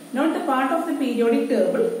ചെയ്യാം. Not the part of the periodic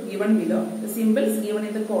table given below. The സിംബിൾസ് given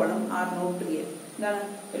in the column are not clear. എന്താണ്,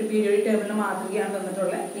 ഒരു പീരിയോഡിക് ടേബിളിന് മാതൃകയാണ്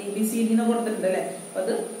തന്നിട്ടുള്ള ABCD എന്ന് കൊടുത്തിട്ടുണ്ട് അല്ലെ. അപ്പൊ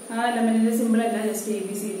അത് ആ എലമെന്റിന്റെ സിമ്പിൾ അല്ല, ജസ്റ്റ്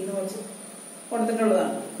ABCD എന്ന് കുറച്ച്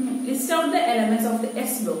കൊടുത്തിട്ടുള്ളതാണ്. List out the elements of the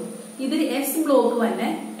S block. ഇതിൽ എസ് ബ്ലോക്ക് തന്നെ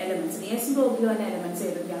എലമെന്റ്സ്, എസ് ബ്ലോക്കിൽ തന്നെ എലമെന്റ്സ്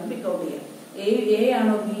ഏതൊക്കെയാണ് പിക്ക് ഔട്ട് ചെയ്യുക. A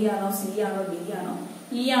ആണോ, B ആണോ, C ആണോ, D ആണോ,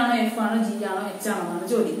 E ആണോ, F ആണോ, G ആണോ, H ആണോ എന്നാണ്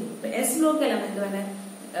ചോദ്യം. അപ്പൊ എസ് ബ്ലോക്ക് എലമെന്റ് തന്നെ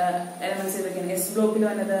എലമെന്റ്സ് ഏതൊക്കെയാണ്. എസ് ബ്ലോക്കിൽ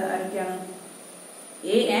വന്നത് ആരൊക്കെയാണ്,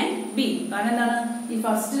 A and B. കാരണം എന്താണ്, ഈ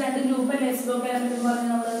ഫസ്റ്റ് രണ്ട് ഗ്രൂപ്പ് അല്ലേ എസ് ബ്ലോക്ക് എലമെന്റ് എന്ന് പറഞ്ഞാൽ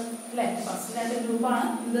നമ്മള് അല്ലെ. ഫസ്റ്റ് രണ്ട് ഗ്രൂപ്പാണ്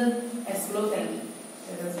ഇത് എസ് ബ്ലോക്ക് എലമെന്റ്.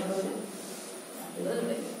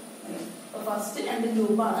 അപ്പൊ ഫസ്റ്റ് രണ്ട്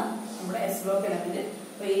ഗ്രൂപ്പാണ് നമ്മുടെ എസ് ബ്ലോക്ക് എലമെന്റ്.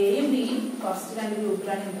 അപ്പൊ എയും ബിയും ഫസ്റ്റ് രണ്ട്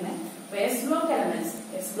ഗ്രൂപ്പിലാണ് ഇരിക്കുന്നത്. അപ്പൊ എസ് ബ്ലോക്ക്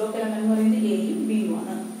എലമെന്റ് എന്ന് പറയുന്നത് എയും ബിയും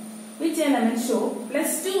ആണ്. which element show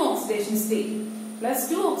 +2 oxidation state?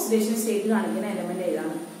 +2 oxidation state കാണിക്കുന്ന എലമെന്റ്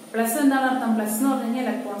ഏതാണ്? പ്ലസ് എന്താണ് അർത്ഥം? പ്ലസ് എന്ന് പറഞ്ഞു കഴിഞ്ഞാൽ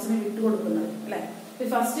ഇലക്ട്രോൺസിനെ വിട്ടുകൊടുക്കുന്നത് അല്ലെ.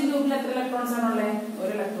 ഫസ്റ്റ് ഗ്രൂപ്പിൽ എത്ര ഇലക്ട്രോൺസ് ആണുള്ളത്?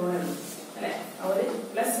 ഒരു ഇലക്ട്രോൺ ഉള്ളൂ അല്ലെ. അവര്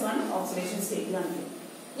 +1 ഓക്സിഡേഷൻ സ്റ്റേറ്റ് കാണിക്കും.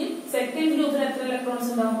 ഇനി സെക്കൻഡ് ഗ്രൂപ്പിൽ എത്ര ഇലക്ട്രോൺസ്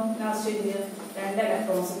ഉണ്ടാവും? ലാസ്റ്റ് 2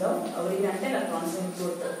 ഇലക്ട്രോൺസ് ഉണ്ടാവും. അവർ 2 ഇലക്ട്രോൺസിനെ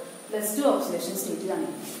വിട്ടുകൊടുത്ത് +2 ഓക്സിഡേഷൻ സ്റ്റേറ്റ്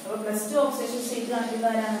കാണിക്കും. അപ്പൊ +2 ഓക്സിഡേഷൻ സ്റ്റേറ്റ് കാണിക്കുന്നത്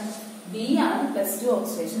ആരാണ്? ബി ആണ് +2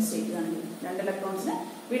 ഓക്സിഡേഷൻ സ്റ്റേറ്റ് കാണിക്കുന്നത്. 2 ഇലക്ട്രോൺസിനെ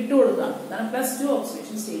വിട്ടുകൊടുക്കുകയാണ്. അതാണ് +2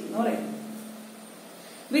 ഓക്സിഡേഷൻ സ്റ്റേറ്റ് എന്ന് പറയുന്നത്.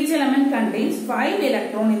 Which element contains 5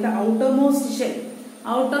 electron in the outermost shell?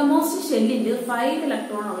 Outermost ഷെല്ലില് 5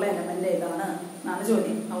 electron ഉള്ള എലമെന്റ് ഏതാണ് എന്നാണ്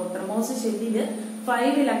ചോദ്യം. ഔട്ടർമോസ്റ്റ് ഷെല്ലില്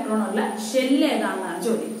 5 ഇലക്ട്രോൺ ഉള്ള ഷെല്ല് ഏതാണെന്നാണ്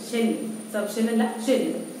ചോദ്യം. Shell, sub ഷെല്ലല്ല,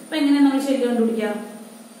 shell. അപ്പൊ എങ്ങനെയാണ് നമ്മൾ ഷെല്ല് കണ്ടുപിടിക്കുക?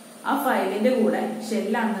 ആ 5ന്റെ കൂടെ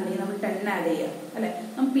ഷെല്ലാണെന്നുണ്ടെങ്കിൽ നമ്മൾ 10 ആഡ് ചെയ്യുക അല്ലെ.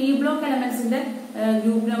 നമ്മൾ പി ബ്ലോക്ക് എലമെന്റ്സിന്റെ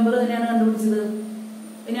ഗ്രൂപ്പ് നമ്പർ തന്നെയാണ് കണ്ടുപിടിച്ചത്.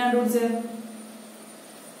 എങ്ങനെയാണ് കണ്ടുപിടിച്ചത്?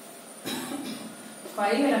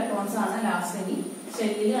 5 ഇലക്ട്രോൺസ് ആണ് ലാസ്റ്റ് ഇനി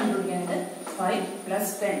ഷെല്ലിൽ കണ്ടുപിടിക്കാനായിട്ട്. 5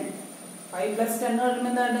 + 10 5 + 10 എന്ന് പറയുമ്പോൾ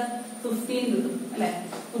എന്താണ്? 15 കിട്ടും അല്ലെ.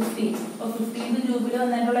 15. അപ്പൊ 15th ഗ്രൂപ്പിൽ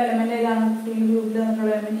വന്നിട്ടുള്ള എലമെന്റ് ഏതാണ്? 15th ഗ്രൂപ്പിൽ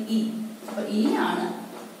വന്നിട്ടുള്ള എലമെന്റ് ഇ. അപ്പൊ ഇ ആണ്,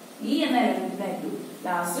 ഇ എന്ന എലമെന്റിലായിരിക്കും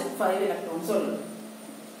ലാസ്റ്റ് 5 ഇലക്ട്രോൺസ് ഉള്ളത്.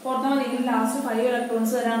 ഓർത്താൽ മതി, ലാസ്റ്റ് 5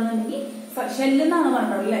 ഇലക്ട്രോൺസ് വരാണെന്നുണ്ടെങ്കിൽ ഷെല്ല് എന്നാണ്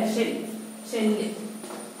പറഞ്ഞത് അല്ലെ. ഷെല്ല്.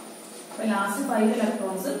 അപ്പൊ ലാസ്റ്റ് 5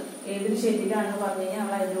 ഇലക്ട്രോൺസ് ഏതൊരു ഷെല്ലിലാണെന്ന് പറഞ്ഞു കഴിഞ്ഞാൽ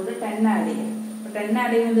നമ്മൾ അതിലൂടെ 10 ആഡ് ചെയ്യും. 10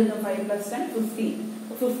 ആഡ് ചെയ്യുന്നത് 5 + 10 15.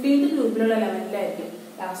 15th ഗ്രൂപ്പിലുള്ള എലമെന്റിലായിരിക്കും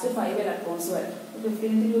ലാസ്റ്റ് 5 ഇലക്ട്രോൺസ് വരും.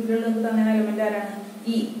 15th ഗ്രൂപ്പിലുള്ള തന്നെ എലമെന്റ് ആരാണ്?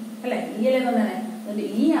 ഇ അല്ലെ. ഇ അല്ലേ തന്നെ.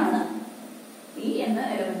 ഇ ആണ്, ഇ എന്ന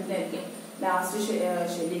എലമെന്റിലായിരിക്കും ലാസ്റ്റ്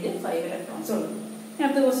ഷെല്ലില് 5 ഇലക്ട്രോൺസ് ഉള്ളത്.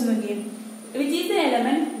 അടുത്ത ക്വസ്റ്റ്യൻ നോക്കിയേ. Which is the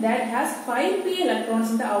element that has 5p electrons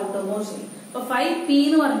in the outermost shell? അപ്പൊ 5p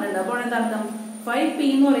എന്ന് പറഞ്ഞിട്ടുണ്ട്. അപ്പോൾ എന്താ അർത്ഥം? 5p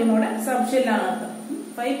എന്ന് പറയുമ്പോൾ സബ്ഷെല്ലാണ് അർത്ഥം.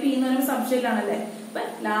 5p എന്ന് പറയുമ്പോൾ സബ്ഷെല്ലാണല്ലേ. അപ്പൊ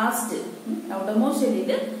ലാസ്റ്റ് ഔട്ടർമോസ്റ്റ്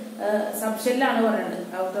ഷെല്ലില് സബ്ഷെല്ലാണ് പറയുന്നത്.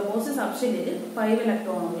 ഔട്ടർമോസ്റ്റ് സബ്ഷെല്ലില് 5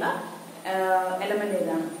 ഇലക്ട്രോൺ ഉള്ള എലമെന്റ്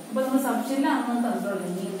ഏതാണ്? അപ്പൊ നമ്മൾ സബ്ഷെല്ലാണെന്ന്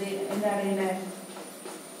തന്നിട്ടുണ്ടെങ്കിൽ എന്താണ് ചെയ്യുന്നത്?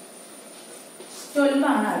 12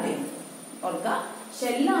 ആണ് ആഡ് ചെയ്യുന്നത്. ഓർക്കുക,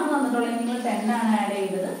 ഷെല്ലാണ് തന്നിട്ടുള്ളെങ്കിൽ നിങ്ങൾ 10 ആണ് ആഡ്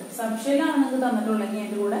ചെയ്തത്. സബ്ഷെല്ലാണ് നിങ്ങൾക്ക് തന്നിട്ടുള്ളെങ്കിൽ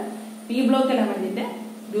അതിന്റെ കൂടെ പി ബ്ലോക്ക് എലമെന്റിന്റെ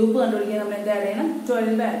ഗ്രൂപ്പ് കണ്ടുപിടിക്കാൻ നമ്മൾ എന്ത് ആഡ് ചെയ്യണം?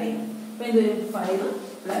 12 ആഡ് ചെയ്യണം. അപ്പൊ എന്ത് വരും? 5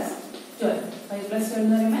 + 12. 5 + 12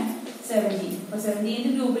 എന്ന് പറയുമ്പോൾ 17. അപ്പൊ 17th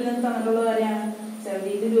ഗ്രൂപ്പിൽ നിങ്ങൾക്ക് തന്നിട്ടുള്ളത് ആരെയാണ്?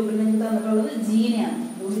 17th ഗ്രൂപ്പിൽ നിങ്ങൾക്ക് തന്നിട്ടുള്ളത് ജീനെയാണ്.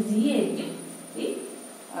 അതുകൊണ്ട് ജി ആയിരിക്കും ഈ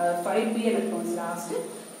 5p ഇലക്ട്രോൺസ്. ലാസ്റ്റ്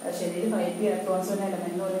ഷെല്ലിൽ 5p ഇലക്ട്രോൺസ് എന്ന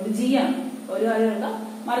എലമെന്റ് എന്ന് പറയുന്നത് ജി ആണ്. ഒരു കാര്യം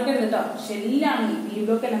മറക്കരുത് കേട്ടോ. ഷെല്ലാണ് ഈ P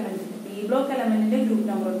block element. P block എലമെന്റിന്റെ group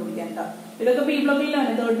number കണ്ടുപിടിക്കാൻ കേട്ടോ. ഇതൊക്കെ പി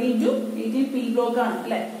ബ്ലോക്കിലാണ്. 13 to 18 പി ബ്ലോക്ക് ആണ്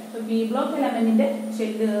അല്ലെ. P block എലമെന്റിന്റെ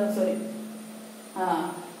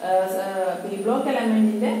P block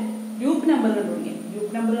എലമെന്റിന്റെ group number കണ്ടുപിടിക്കാം.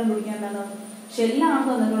 ഗ്രൂപ്പ് നമ്പർ കണ്ടുപിടിക്കാൻ എന്താണ്? ഷെല്ലാണ്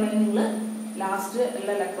തന്നിട്ടുള്ളതെങ്കിൽ നിങ്ങൾ ലാസ്റ്റ് ഉള്ള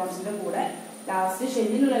ഇലക്ട്രോൺസിന്റെ കൂടെ, ലാസ്റ്റ്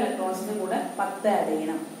ഷെല്ലിലുള്ള ഇലക്ട്രോൺസിന്റെ കൂടെ 10 ആഡ്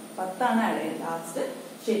ചെയ്യണം. 10 ആണ് ആഡ് ചെയ്യുന്നത്. ലാസ്റ്റ്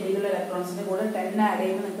ഷെല്ലിലുള്ള ഇലക്ട്രോൺസിന്റെ കൂടെ 10 ആഡ്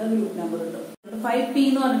ചെയ്യുമ്പോൾ നിങ്ങൾക്ക് ഗ്രൂപ്പ് നമ്പർ കിട്ടും. 5p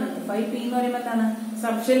എന്ന് പറഞ്ഞിട്ടുണ്ട്. 5p എന്ന് പറയുമ്പോൾ എന്താണ്?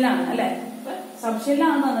 സബ്ഷെല്ലാണ് അല്ലെ.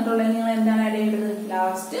 സബ്ഷെല്ലാണ് തന്നിട്ടുള്ളതെങ്കിൽ നിങ്ങൾ എന്താണ് ആഡ് ചെയ്യേണ്ടത്?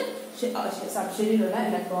 ലാസ്റ്റ് സബ്ഷെല്ലിലുള്ള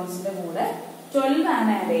ഇലക്ട്രോൺസിന്റെ കൂടെ 12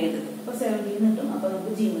 ആണ് ആഡ് ചെയ്യേണ്ടത്. അപ്പൊ 17 കിട്ടും. അപ്പൊ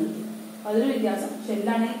നമുക്ക് ജി കിട്ടും. അതൊരു വ്യത്യാസം.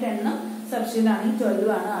 ഷെല്ലാണെങ്കിൽ 10, സബ്ഷെല്ലാണെങ്കിൽ 12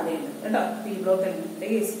 ആണ് ആഡ് ചെയ്യേണ്ടത് കേട്ടോ. P block എലമെന്റിന്റെ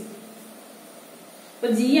case. അപ്പൊ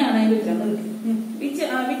ജി ആണ് അതിന്റെ ഉത്തരം കിട്ടി. Which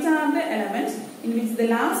are the elements in which the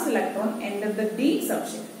last electron entered the d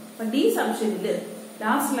subshell? അപ്പൊ d subshellല്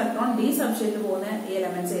ലാസ്റ്റ് ഇലക്ട്രോൺ d subshellല് പോകുന്ന ഈ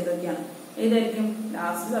എലമെന്റ്സ് ഏതൊക്കെയാണ്? ഏതായിരിക്കും?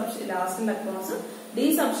 ലാസ്റ്റ് ഇലക്ട്രോൺസ് d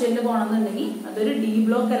subshellല് പോകണമെന്നുണ്ടെങ്കിൽ അതൊരു d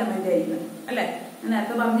ബ്ലോക്ക് എലമെന്റ് ആയിരിക്കും അല്ലെ. ഞാൻ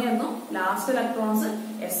നേരത്തെ പറഞ്ഞായിരുന്നു ലാസ്റ്റ് ഇലക്ട്രോൺസ്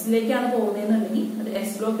എസിലേക്കാണ് പോകുന്നതെന്നുണ്ടെങ്കിൽ അത്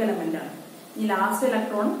എസ് ബ്ലോക്ക് എലമെന്റ് ആണ്. ഈ ലാസ്റ്റ്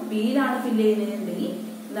ഇലക്ട്രോൺ ബിയിലാണ് ഫില്ല് ചെയ്യുന്നതെന്നുണ്ടെങ്കിൽ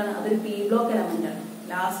എന്താണ്? അതൊരു പി ബ്ലോക്ക് എലമെന്റ് ആണ്.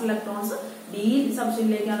 ലാസ്റ്റ് ഇലക്ട്രോൺസ് ഡി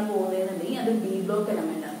സബ്ഷെല്ലിലേക്കാണ് പോകുന്നതെന്നുണ്ടെങ്കിൽ അത് ബി ബ്ലോക്ക്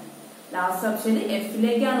എലമെന്റ് ആണ്. ലാസ്റ്റ് സബ്ഷെല്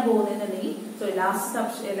എഫിലേക്കാണ് പോകുന്നതെന്നുണ്ടെങ്കിൽ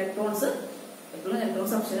ലാസ്റ്റ് ഇലക്ട്രോൺസ് എപ്പോഴും ഇലക്ട്രോൺ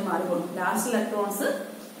സബ്ഷെല് മാറിപ്പോകും. ലാസ്റ്റ് ഇലക്ട്രോൺസ്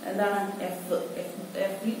എന്താണ്?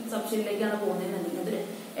 എഫ് സബ്ഷെല്ലിലേക്കാണ് പോകുന്നതെന്നുണ്ടെങ്കിൽ അതൊരു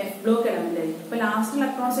എഫ് ബ്ലോക്ക് എലമെന്റ് ആയിരിക്കും. അപ്പൊ ലാസ്റ്റ്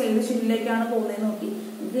ഇലക്ട്രോൺസ് ഏത് ഷെല്ലിലേക്കാണ് പോകുന്നതെന്ന് നോക്കി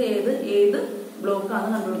ഇത് ഏത് ബ്ലോക്ക് ആണ്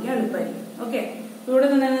കണ്ടുപിടിക്കാൻ എളുപ്പമായിരിക്കും. ഓക്കെ, ഇവിടെ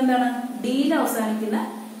തന്നെ എന്താണ്? ഡിയിൽ അവസാനിക്കുന്ന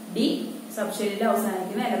ഡി സബ്ഷെല്ലിൽ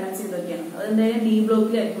അവസാനിക്കുന്ന എലമെന്റ്സ് ഇതൊക്കെയാണ്. അത് എന്തായാലും ഡി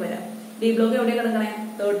ബ്ലോക്കിലായിരിക്കും വരാം. ഡി ബ്ലോക്ക് എവിടെ കിടക്കണേ?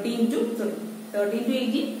 13 to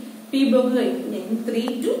 18 പി ബ്ലോക്ക് കഴിഞ്ഞു. 3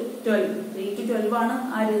 to 12 ആണ്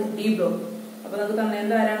ആര്? D block. അപ്പൊ നമുക്ക്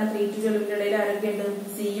തന്നേണ്ട ആരാണ്? 3 to 12 ഇടയിൽ ആരൊക്കെയുണ്ട്?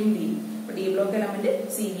 സിയും ഡിയും. അപ്പൊ ഡി ബ്ലോക്ക് എലമെന്റ്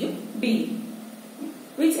സിയും ഡിയും.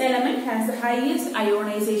 Which element has the highest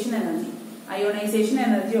ionization energy? Ionization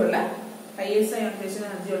energy ഉള്ള highest ionization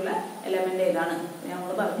energy ഉള്ള എലമെന്റ് ഏതാണ്?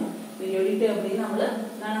 നമ്മൾ പറഞ്ഞു പീരിയോഡിക് ടേബിളിൽ നമ്മൾ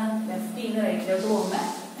എന്താണ് ലെഫ്റ്റ് നിന്ന് റൈറ്റിലോട്ട് പോകുമ്പോൾ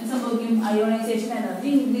സംഭവിക്കും? അയോണൈസേഷൻ എനർജി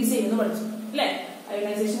ഇൻക്രീസ് ചെയ്യുന്നു പഠിച്ചു അല്ലെ?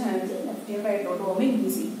 അയോണൈസേഷൻ എനർജി ലെഫ്റ്റ് ആൻഡ് റൈറ്റിലോട്ട് പോകുമ്പോൾ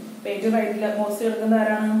ഇൻക്രീസ് ചെയ്യും. ഏറ്റവും റൈറ്റിൽ മോസ്റ്റ് കിടക്കുന്നത്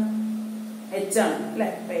ആരാണ്? എച്ച് ആണ് അല്ലെ?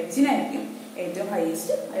 എച്ചിനായിരിക്കും ഏറ്റവും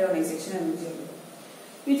ഹൈയസ്റ്റ് അയോണൈസേഷൻ എനർജി ഉള്ളത്.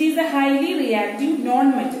 Which is the highly reactive non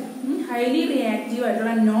metal. Highly reactive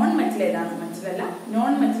ആയിട്ടുള്ള നോൺ മെറ്റൽ ഏതാണ്? മെറ്റലല്ല,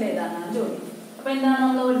 നോൺ മെറ്റൽ ഏതാണെന്നാണ് ചോദ്യം. അപ്പൊ എന്താണ്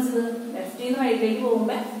നമ്മൾ പഠിച്ചത്? ലെഫ്റ്റിൽ നിന്ന് റൈറ്റിലേക്ക്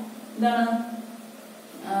പോകുമ്പോ എന്താണ്?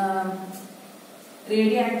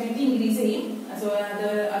 റേഡിയോ ആക്ടിവിറ്റി ഇൻക്രീസ് ചെയ്യും,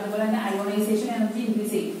 അതുപോലെ തന്നെ അയോണൈസേഷൻ എനർജി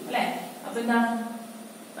ഇൻക്രീസ് ചെയ്യും അല്ലെ? അപ്പൊ എന്താണ്?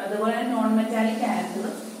 അതുപോലെ തന്നെ നോൺ മെറ്റാലിക് ക്യാരക്ടർ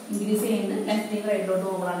ഇൻക്രീസ് ചെയ്യുന്നത് ലെഫ്റ്റിൽ നിന്ന് റൈറ്റിലോട്ട്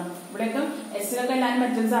പോകുമ്പോഴാണ്. ഇവിടെയൊക്കെ എസിലൊക്കെ എല്ലാം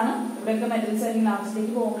മെറ്റൽസ് ആണ്, ഇവിടെയൊക്കെ മെറ്റൽസ് ആയിരിക്കും.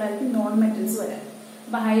 ലാസ്റ്റിലേക്ക് പോകുമ്പോഴായിരിക്കും നോൺ മെറ്റൽസ് വരാം.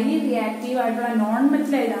 അപ്പൊ ഹൈലി റിയാക്റ്റീവ് ആയിട്ടുള്ള നോൺ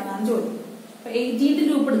മെറ്റൽ ഏതാണെന്നാണ് ചോദ്യം. അപ്പൊ 18th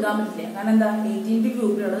ഗ്രൂപ്പ് എടുക്കാൻ പറ്റില്ല. കാരണം എന്താ? 18th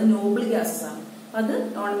ഗ്രൂപ്പിലുള്ളത് നോബിൾ ഗ്യാസസ് ആണ്. അത്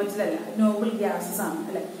നോൺ മെറ്റൽ അല്ല, നോബിൾ ഗ്യാസസ് ആണ്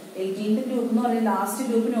അല്ലെ? 18th ഗ്രൂപ്പ് എന്ന് പറയുന്നത് ലാസ്റ്റ്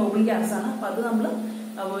ഗ്രൂപ്പ് നോബിൾ ഗ്യാസ് ആണ്. അപ്പൊ അത് നമ്മൾ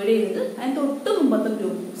അവോയ്ഡ് ചെയ്തിട്ട് അതിന് തൊട്ട് മുമ്പത്തെ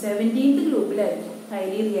ഗ്രൂപ്പ് 17th ഗ്രൂപ്പിലായിരിക്കും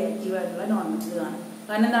ഹൈലി റിയാക്റ്റീവ് ആയിട്ടുള്ള നോൺ മെറ്റൽ കാണും.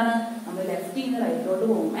 കാരണം എന്താണ്? നമ്മൾ ലെഫ്റ്റിൽ നിന്ന് റൈറ്റിലോട്ട്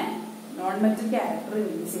പോകുമ്പോൾ നോൺ മെറ്റൽ ക്യാരക്ടർ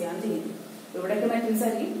റിലീസ് ചെയ്യാൻ ചെയ്യുന്നത്. ഇവിടെയൊക്കെ മെറ്റൽസ്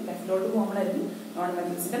ആയിരിക്കും, ലെഫ്റ്റിലോട്ട് പോകുമ്പോഴായിരിക്കും നോൺ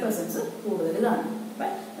മെറ്റൽസിന്റെ പ്രസൻസ് കൂടുതൽ കാണും. അപ്പൊ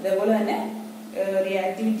അതേപോലെ തന്നെ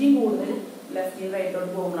റിയാക്ടിവിറ്റിയും കൂടുതൽ ലെഫ്റ്റിൽ നിന്ന്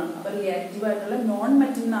റൈറ്റിലോട്ട് പോകുമ്പോഴാണ്. അപ്പൊ റിയാക്റ്റീവ് ആയിട്ടുള്ള നോൺ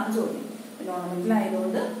മെറ്റൽ എന്നാണ് ചോദ്യം. നോൺ മെറ്റൽ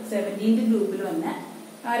ആയതുകൊണ്ട് 17th ഗ്രൂപ്പിൽ തന്നെ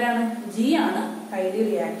ആരാണ്? ജി ആണ് highly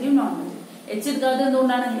reactive non metal. H എടുക്കാത്തത്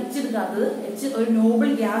എന്തുകൊണ്ടാണ്? എച്ച് എടുക്കാത്തത് എച്ച് ഒരു നോബിൾ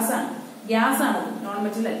ഗ്യാസ് ആണ്, ഗ്യാസ് ആണത്, നോൺ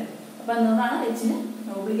മെറ്റൽ അല്ല. അപ്പൊ എന്തുകൊണ്ടാണ് എച്ചിന്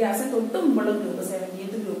നോബിൾ ഗ്യാസ് തൊട്ട് മുമ്പുള്ള ഗ്രൂപ്പ്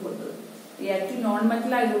 17th ഗ്രൂപ്പ് എടുത്തത്? റിയാക്റ്റീവ് നോൺ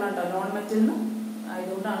മെറ്റൽ ആയതുകൊണ്ടാണ് കേട്ടോ. നോൺ മെറ്റൽ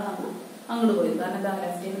ആയതുകൊണ്ടാണ് നമ്മൾ അങ്ങോട്ട് പോയത്. കാരണം എന്താ?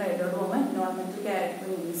 ലെഫ്റ്റിൽ നിന്ന് റൈറ്റിലോട്ട് പോകുമ്പോൾ നോൺ മെറ്റൽ ക്യാരക്ടർ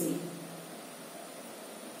ഇൻക്രീസ് ചെയ്യും.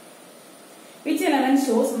 Which element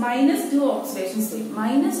shows -2 oxidation state?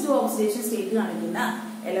 -2 oxidation state കാണിക്കുന്ന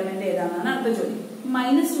എലമെന്റ് ഏതാണെന്നാണ് അടുത്ത ചോദ്യം.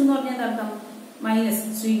 -2 എന്ന് പറഞ്ഞാൽ എന്താ അർത്ഥം? മൈനസ്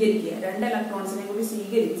സ്വീകരിക്കുക, 2 ഇലക്ട്രോൺസിനെ കൂടി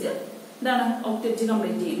സ്വീകരിച്ച് എന്താണ്? ഒക്ടറ്റ്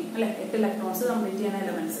കംപ്ലീറ്റ് ചെയ്യും അല്ലെ? 8 ഇലക്ട്രോൺസ് കംപ്ലീറ്റ് ചെയ്യുന്ന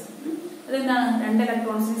എലമെന്റ്സ്. അതെന്താണ്? 2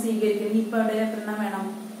 ഇലക്ട്രോൺസിനെ സ്വീകരിക്കുന്നത്. ഇപ്പൊ അവിടെ എത്ര എണ്ണം വേണം?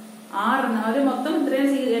 6 എണ്ണം. അവര് മൊത്തം ഇത്രയും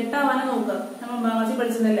 8 ആവാനും നോക്കുക. നമ്മൾ ക്ലാസ്സിൽ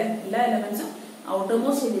പഠിച്ചതല്ലേ? എല്ലാ എലമെന്റ്സും ഔട്ടർ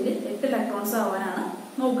മോസ്റ്റ് ഷെല്ലിൽ 8 ഇലക്ട്രോൺസ് ആവാനാണ്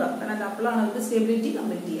നോക്കുക. കാരണം അപ്പോഴാണ് അവർക്ക് സ്റ്റെബിലിറ്റി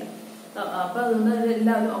കംപ്ലീറ്റ് ചെയ്യുക. അപ്പൊ അതുകൊണ്ട്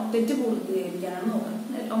എല്ലാവരും ഒക്ടറ്റ് പൂർത്തീകരിക്കാനാണ് നോക്കുക.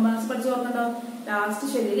 9th ക്ലാസ് പഠിച്ച് ഓർക്കണ്ടോ? ലാസ്റ്റ്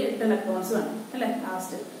ഷെല്ലിൽ 8 ഇലക്ട്രോൺസ് വേണം അല്ലെ?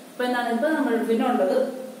 ലാസ്റ്റ്. അപ്പൊ എന്താണ്? ഇപ്പൊ നമ്മൾ പിന്നെ ഉള്ളത്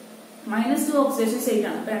 -2 ഓക്സിഡേഷൻ സ്റ്റേറ്റ്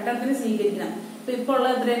ആണ്. അപ്പൊ 2 സ്വീകരിക്കണം. അപ്പൊ ഇപ്പൊ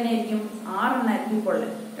ഉള്ളത് എത്ര തന്നെ ആയിരിക്കും? 6 എണ്ണായിരിക്കും ഇപ്പോൾ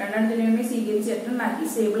ഉള്ളത്. 2 സ്വീകരിച്ച് 8 എണ്ണാക്കി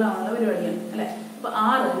സ്റ്റേബിൾ ആവാനുള്ള പരിപാടിയാണ് അല്ലെ? അപ്പൊ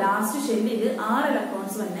 6 ലാസ്റ്റ് ഷെല്ലിൽ 6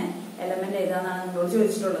 ഇലക്ട്രോൺസ് തന്നെ എലമെന്റ് ഏതാണെന്നാണ് നിങ്ങളോട്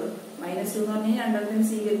ചോദിച്ചിട്ടുള്ളത്. -2 എന്ന് പറഞ്ഞാൽ 2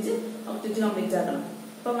 സ്വീകരിച്ച് ഒക്ടറ്റ് കംപ്ലീറ്റ് ആക്കണം.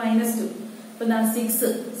 അപ്പൊ -2. ഇപ്പൊ എന്താണ്?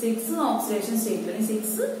 6 ഓക്സിഡേഷൻ സ്റ്റേറ്റിൽ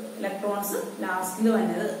 6 ഇലക്ട്രോൺസ് ലാസ്റ്റിൽ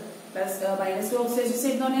വന്നത്. -2 ഓക്സിഡേഷൻ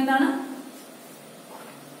സ്റ്റേറ്റ് എന്ന് പറഞ്ഞാൽ എന്താണ്?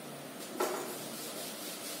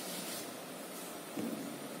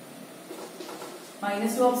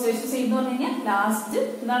 -2 ഓക്സിഡേഷൻ സ്റ്റേറ്റ് എന്ന് പറഞ്ഞു കഴിഞ്ഞാൽ ലാസ്റ്റ്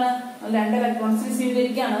എന്താണ്? 2 ഇലക്ട്രോൺസിന്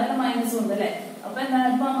സ്വീകരിക്കുകയാണ്. അതല്ല -1 അല്ലെ? അപ്പൊ എന്താണ്?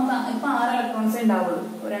 ഇപ്പൊ 6 ഇലക്ട്രോൺസേ ഉണ്ടാവുള്ളൂ.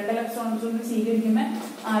 2 ഇലക്ട്രോൺസ് സ്വീകരിക്കുമ്പോ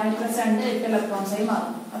 6 + 2 8 ഇലക്ട്രോൺസായി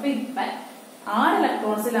മാറും. അപ്പൊ ഇപ്പൊ 6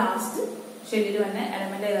 ഇലക്ട്രോൺസ് ലാസ്റ്റ് ഷെല്ലിൽ തന്നെ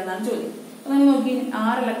എലമെന്റ് ഏതാണെന്നാണ് ചോദ്യം. അങ്ങനെ നോക്കി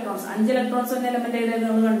 6 ഇലക്ട്രോൺസ് 5 ഇലക്ട്രോൺസ് തന്നെ എലമെന്റ് ഏതായിരുന്നു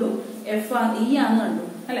നമ്മൾ കണ്ടു? എഫ് ഇ ആണ് കണ്ടു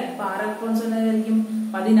അല്ലെ? അപ്പൊ 6 ഇലക്ട്രോൺസ് എന്തായിരിക്കും?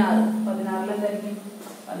 16. 16 എന്തായിരിക്കും?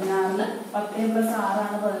 16 10 + 6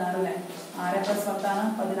 ആണ് 16 അല്ലെ? 6 + 10 ആണ്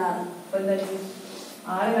 16. അപ്പൊ എന്തായിരിക്കും?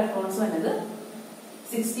 6 ഇലക്ട്രോൺസ് വന്നത്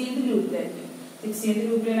 16th ഗ്രൂപ്പിലായിരിക്കും. 16th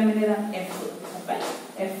ഗ്രൂപ്പിലെ എലമെന്റ് ഏതാണ്? എഫ്. അപ്പൊ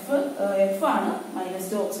എഫ് ആണ്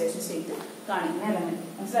 -2 ഓക്സിഡേഷൻ സ്റ്റേറ്റ് കാണിക്കുന്ന എലമെന്റ്.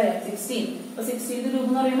 മനസ്സിലായോ? 16. അപ്പൊ 16th ഗ്രൂപ്പ്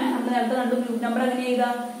എന്ന് പറയുമ്പോൾ നമ്മൾ നേരത്തെ കണ്ടു ഗ്രൂപ്പ് നമ്പർ എങ്ങനെ ചെയ്താ?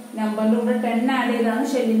 നമ്പറിന്റെ കൂടെ 10 ആഡ് ചെയ്താണ്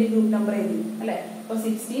ഷെല്ലിന്റെ ഗ്രൂപ്പ് നമ്പർ എഴുതി അല്ലെ? അപ്പൊ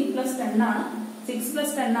 16 + 10 ആണ് 6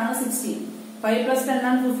 + 10 ആണ് 16. 5 + 10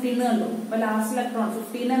 ആണ് 15 കണ്ടു. അപ്പൊ ലാസ്റ്റ് ഇലക്ട്രോൺ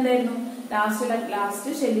 15 എന്തായിരുന്നു?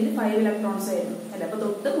 ലാസ്റ്റ് ഷെല്ലിൽ 5 ഇലക്ട്രോൺസ് ആയിരുന്നു അല്ലെ? അപ്പൊ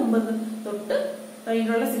തൊട്ട്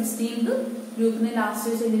കഴിഞ്ഞുള്ള 16th ഗ്രൂപ്പിന്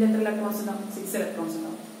ലാസ്റ്റ് ഷെല്ലിൽ എത്ര ഇലക്ട്രോൺസ് ഉണ്ടാവും? 6 ഇലക്ട്രോൺസ്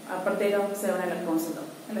ഉണ്ടാവും. അപ്പുറത്തേക്കോ 7 ഇലക്ട്രോൺസ്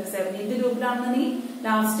ഉണ്ടാവും അല്ലെ? 17th ഗ്രൂപ്പിലാണെന്നുണ്ടെങ്കിൽ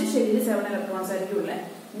ലാസ്റ്റ് ഷെല്ലിൽ 7 ഇലക്ട്രോൺസ് ആയിരിക്കും ഉള്ളത്.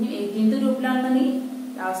 ഇനി 18th ഗ്രൂപ്പിലാണെന്നുണ്ടെങ്കിൽ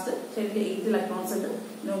ലാസ്റ്റ് ഷെല്ലിൽ 8 ഇലക്ട്രോൺസ് ഉണ്ട്.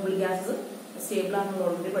 നോബിൾ ഗ്യാസ് സ്റ്റേബിൾ ആണെന്ന്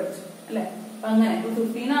ഓൾറെഡി പഠിച്ചു അല്ലെ? അപ്പൊ അങ്ങനെ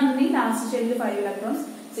 15 ആണെന്നുണ്ടെങ്കിൽ ലാസ്റ്റ് ഷെല്ലിൽ 5 ഇലക്ട്രോൺസ്,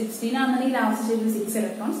 16 ആണെന്നുണ്ടെങ്കിൽ ലാസ്റ്റ് ഷെല്ലിൽ 6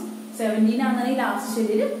 ഇലക്ട്രോൺസ്, 17 ആണെന്നുണ്ടെങ്കിൽ ലാസ്റ്റ്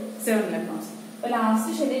ഷെല്ലിൽ 7 ഇലക്ട്രോൺസ്. അപ്പൊ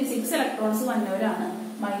ലാസ്റ്റ് ഷെല്ലിൽ 6 ഇലക്ട്രോൺസ് വന്നവരാണ്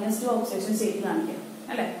 -2 ഓക്സിഡേഷൻ സ്റ്റേറ്റ് കാണിക്കുക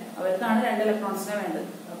അല്ലെ? അവർക്കാണ് 2 ഇലക്ട്രോൺസിനെ വേണ്ടത്.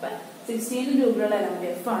 അപ്പൊ 16th ഗ്രൂപ്പിലുള്ള എലമെന്റ്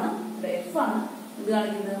എഫ് ആണ്. എഫ് ആണ് ഇത്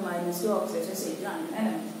കാണിക്കുന്നത് -2 ഓക്സിഡേഷൻ സ്റ്റേറ്റ് കാണിക്കുന്ന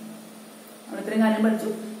എലമെന്റ്. നമ്മൾ ഇത്രയും കാര്യം പഠിച്ചു.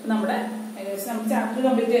 നമ്മുടെ ഏകദേശം നമുക്ക് ചാപ്റ്റർ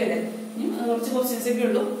കംപ്ലീറ്റ് ചെയ്യല്ലേ? ഇനി കുറച്ച് ക്വസ്റ്റ്യൻസ് ഒക്കെ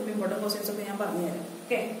ഉള്ളൂ. ഇമ്പോർട്ടന്റ് ക്വസ്റ്റ്യൻസ് ഒക്കെ ഞാൻ പറഞ്ഞുതരാം.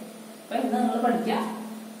 ഓക്കെ, അപ്പൊ ഇന്ന് നിങ്ങൾ പഠിക്കാം.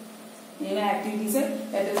 നിങ്ങൾ ആക്ടിവിറ്റീസ്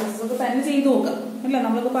ഒക്കെ തന്നെ ചെയ്ത് നോക്കാം അല്ല?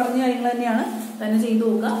 നമ്മളൊക്കെ പറഞ്ഞ കാര്യങ്ങൾ തന്നെയാണ്, തന്നെ ചെയ്ത്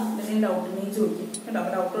നോക്കാം. എന്തെങ്കിലും ഡൗട്ട് ഉണ്ടെങ്കിൽ ചോദിക്കും കേട്ടോ.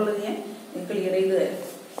 അപ്പൊ ഡൗട്ട് ഉള്ളത് ഞാൻ ക്ലിയർ ചെയ്ത് തരാം.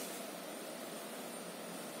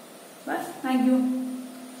 Thank you.